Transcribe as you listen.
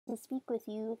to speak with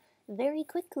you very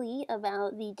quickly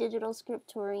about the Digital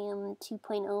Scriptorium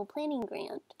 2.0 Planning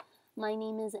Grant. My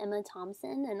name is Emma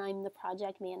Thompson, and I'm the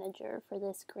project manager for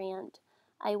this grant.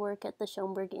 I work at the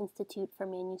Schoenberg Institute for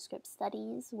Manuscript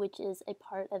Studies, which is a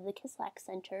part of the Kislak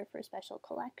Center for Special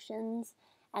Collections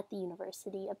at the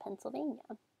University of Pennsylvania.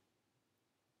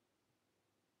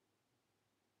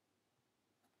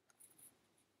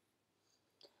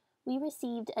 We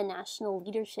received a National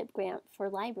Leadership Grant for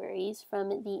libraries from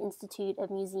the Institute of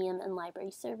Museum and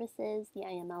Library Services, the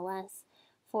IMLS,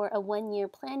 for a one-year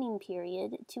planning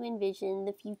period to envision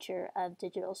the future of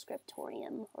Digital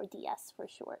Scriptorium, or DS for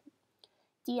short.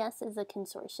 DS is a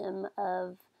consortium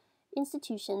of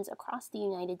institutions across the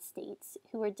United States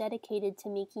who are dedicated to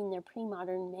making their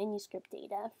pre-modern manuscript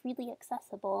data freely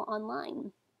accessible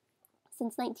online.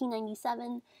 Since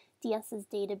 1997, DS's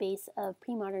database of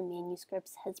pre-modern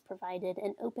manuscripts has provided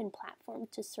an open platform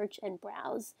to search and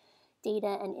browse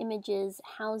data and images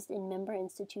housed in member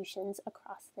institutions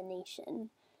across the nation.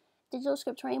 Digital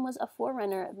Scriptorium was a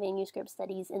forerunner of manuscript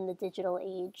studies in the digital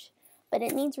age, but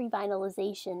it needs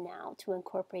revitalization now to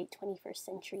incorporate 21st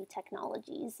century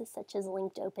technologies such as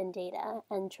linked open data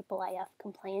and IIIF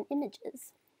compliant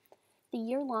images. The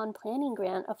year-long planning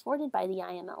grant afforded by the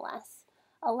IMLS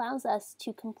allows us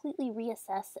to completely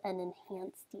reassess and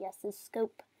enhance DS's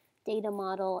scope, data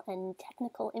model, and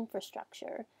technical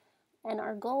infrastructure. And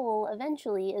our goal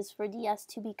eventually is for DS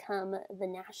to become the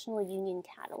National Union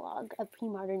Catalog of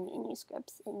Pre-Modern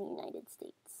Manuscripts in the United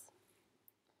States.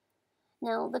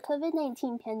 Now, the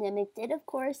COVID-19 pandemic did, of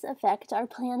course, affect our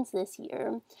plans this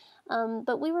year,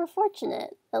 but we were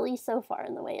fortunate, at least so far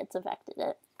in the way it's affected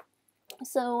it.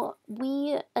 So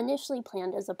we initially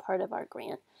planned as a part of our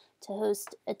grant to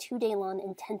host a 2-day-long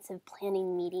intensive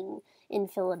planning meeting in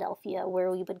Philadelphia where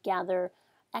we would gather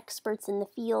experts in the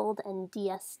field and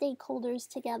DS stakeholders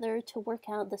together to work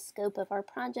out the scope of our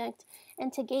project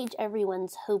and to gauge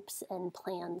everyone's hopes and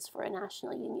plans for a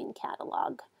National Union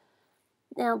catalog.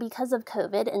 Now, because of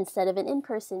COVID, instead of an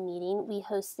in-person meeting, we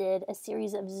hosted a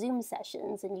series of Zoom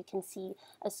sessions, and you can see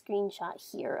a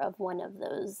screenshot here of one of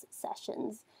those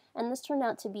sessions. And this turned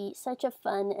out to be such a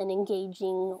fun and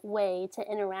engaging way to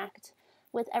interact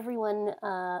with everyone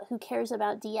who cares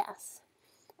about DS.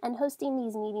 And hosting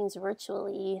these meetings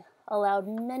virtually allowed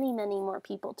many, many more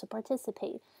people to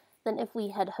participate than if we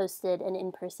had hosted an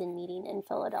in-person meeting in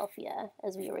Philadelphia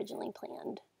as we originally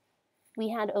planned. We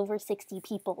had over 60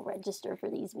 people register for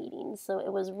these meetings, so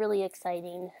it was really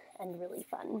exciting and really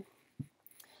fun.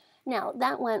 Now,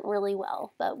 that went really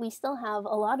well, but we still have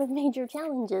a lot of major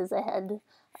challenges ahead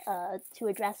to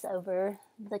address over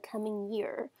the coming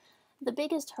year. The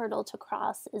biggest hurdle to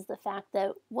cross is the fact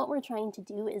that what we're trying to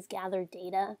do is gather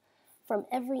data from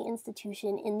every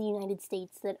institution in the United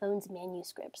States that owns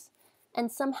manuscripts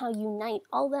and somehow unite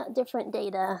all that different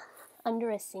data under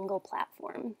a single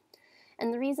platform.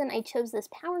 And the reason I chose this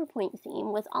PowerPoint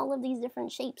theme with all of these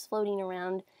different shapes floating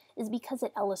around is because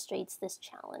it illustrates this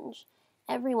challenge.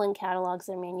 Everyone catalogs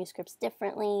their manuscripts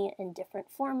differently in different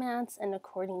formats and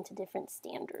according to different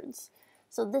standards.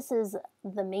 So this is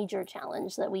the major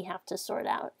challenge that we have to sort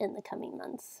out in the coming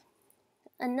months.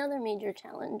 Another major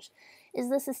challenge is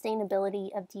the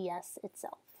sustainability of DS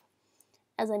itself.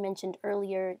 As I mentioned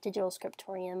earlier, Digital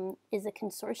Scriptorium is a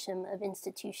consortium of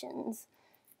institutions,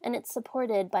 and it's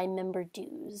supported by member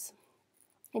dues.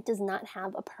 It does not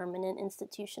have a permanent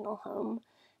institutional home,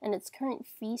 and its current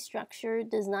fee structure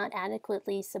does not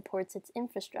adequately support its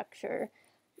infrastructure,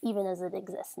 even as it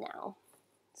exists now.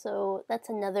 So that's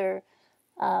another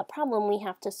problem we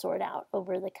have to sort out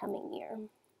over the coming year.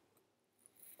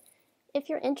 If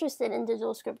you're interested in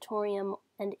Digital Scriptorium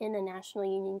and in a National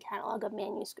Union catalog of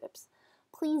manuscripts,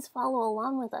 please follow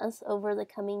along with us over the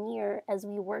coming year as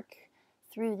we work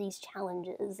through these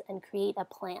challenges and create a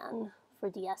plan for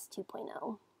DS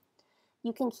 2.0.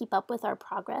 You can keep up with our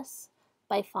progress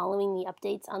by following the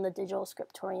updates on the Digital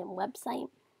Scriptorium website.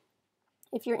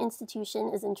 If your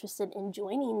institution is interested in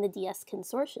joining the DS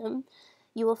Consortium,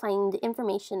 you will find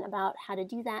information about how to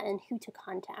do that and who to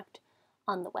contact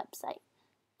on the website.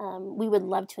 We would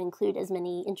love to include as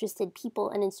many interested people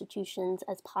and institutions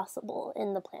as possible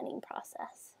in the planning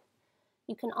process.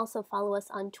 You can also follow us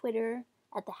on Twitter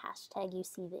at the hashtag you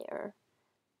see there.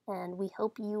 And we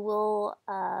hope you will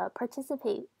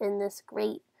participate in this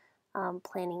great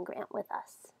planning grant with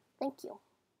us. Thank you.